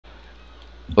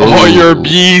Oh, you're a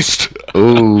beast.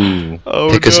 Ooh. Oh,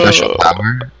 Pick a special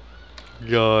power.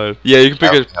 God. Yeah, you can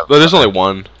pick it. Well, there's only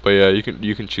one, but yeah, you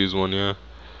can choose one. Yeah.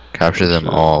 Capture them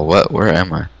all. What? Where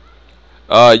am I?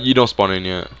 You don't spawn in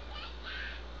yet.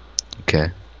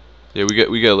 Okay. Yeah, we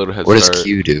get a little head What start. does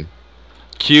Q do?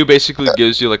 Q basically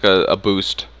gives you like a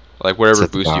boost, like whatever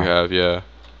boost you have. Yeah.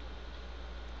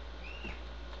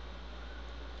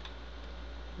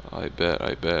 I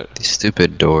bet. These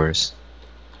stupid doors.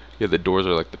 Yeah, the doors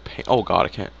are like the pain. Oh God, I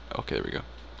can't. Okay, there we go.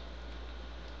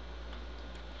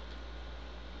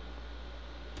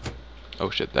 Oh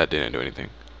shit, that didn't do anything.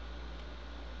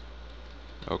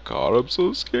 Oh God, I'm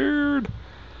so scared.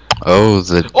 Oh,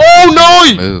 the. Oh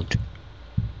no! Moved.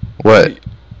 What?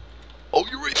 Oh,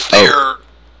 you're right there. Oh.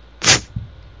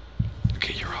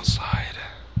 Okay, you're outside.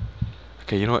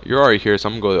 Okay, you know what? You're already here, so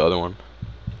I'm gonna go to the other one.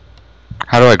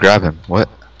 How do I grab him? What?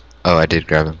 Oh, I did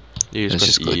grab him. You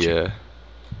just press E, yeah.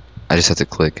 I just have to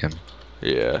click him.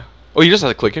 Yeah. Oh, you just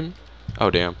have to click him? Oh,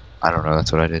 damn. I don't know.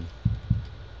 That's what I did.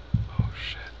 Oh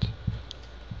shit.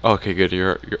 Okay, good.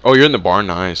 You're in the barn.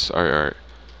 Nice. Alright.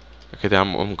 Okay, then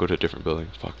I'm gonna go to a different building.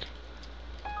 Fuck.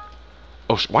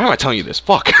 Oh, why am I telling you this?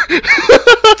 Fuck. You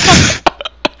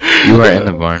were in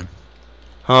the barn.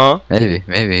 Huh? Maybe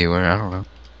you were. I don't know.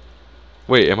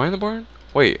 Wait, am I in the barn?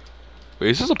 Wait,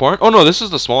 is this a barn? Oh no, this is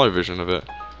the smaller version of it.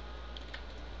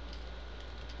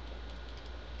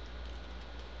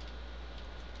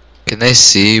 Can they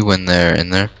see when they're in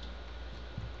there?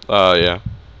 Yeah.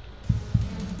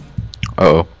 Uh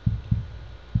oh.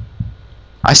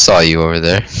 I saw you over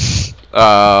there.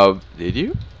 Did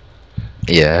you?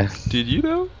 Yeah. Did you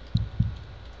though?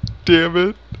 Damn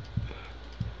it.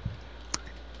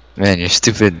 Man, you're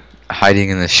stupid hiding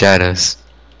in the shadows.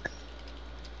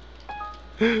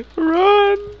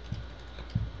 Run!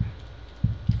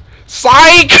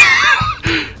 Psych!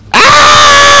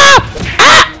 Ah!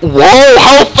 Ah! Whoa!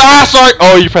 How fast are?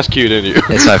 Oh, you pressed Q, didn't you?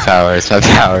 It's my power. It's my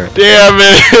power. Damn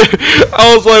it!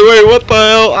 I was like, wait, what the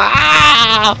hell?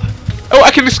 Ah! Oh,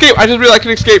 I can escape! I just realized I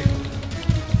can escape.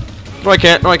 No, I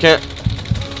can't. No, I can't.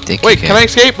 Wait, can I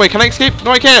escape? Wait, can I escape?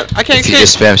 No, I can't. I can't escape. If you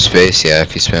just spam space, yeah.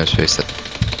 If you spam space, that.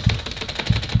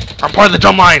 I'm part of the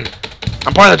drum line.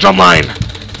 I'm part of the drum line.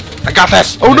 I got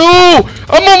this. Oh no!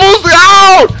 I'm almost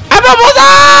out! I'm almost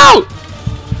out!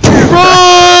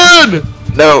 Run!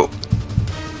 No.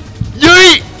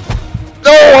 Yeet!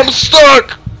 No, I'm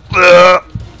stuck.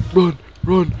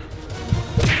 Run!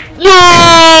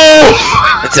 No!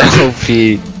 It's OP.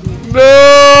 No!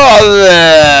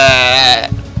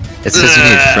 It says you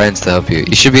need friends to help you.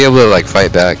 You should be able to like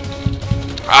fight back.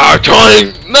 I'm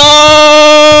trying.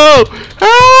 No!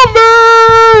 Help me!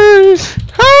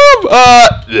 Help!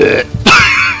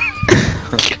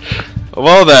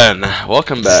 Well then,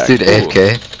 welcome back. This dude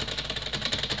AFK.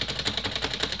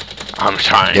 I'm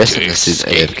trying. I'm guessing this is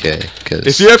AFK.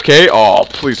 Is he AFK? Oh,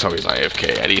 please tell me he's not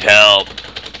AFK. I need help.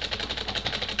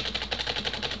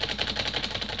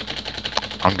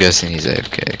 I'm guessing he's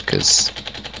AFK because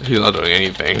he's not doing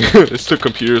anything. It's 4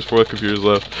 computers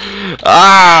left.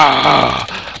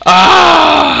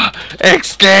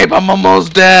 Escape! I'm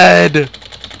almost dead.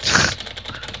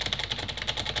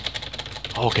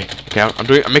 Okay, I'm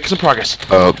making some progress.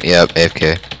 Oh, yep,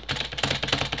 AFK.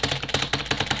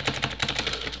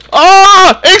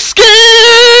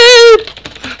 Escape!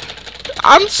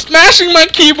 I'm smashing my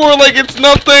keyboard like it's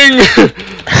nothing.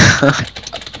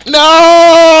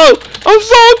 No! I'm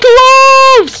so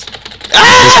close!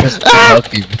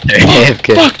 Help you.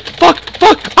 AFK. Fuck!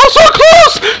 I'm so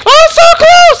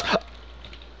close!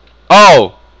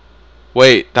 Oh,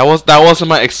 wait, that wasn't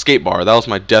my escape bar. That was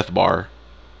my death bar.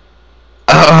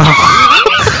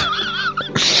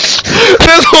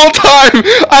 This whole time,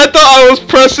 I thought I was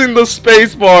pressing the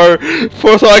space bar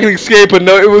so I can escape, but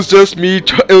no, it was just me.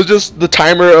 It was just the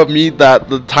timer of me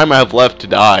the time I have left to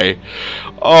die.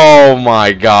 Oh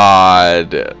my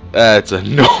God, that's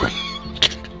annoying.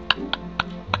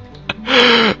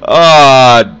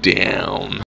 Ah, damn.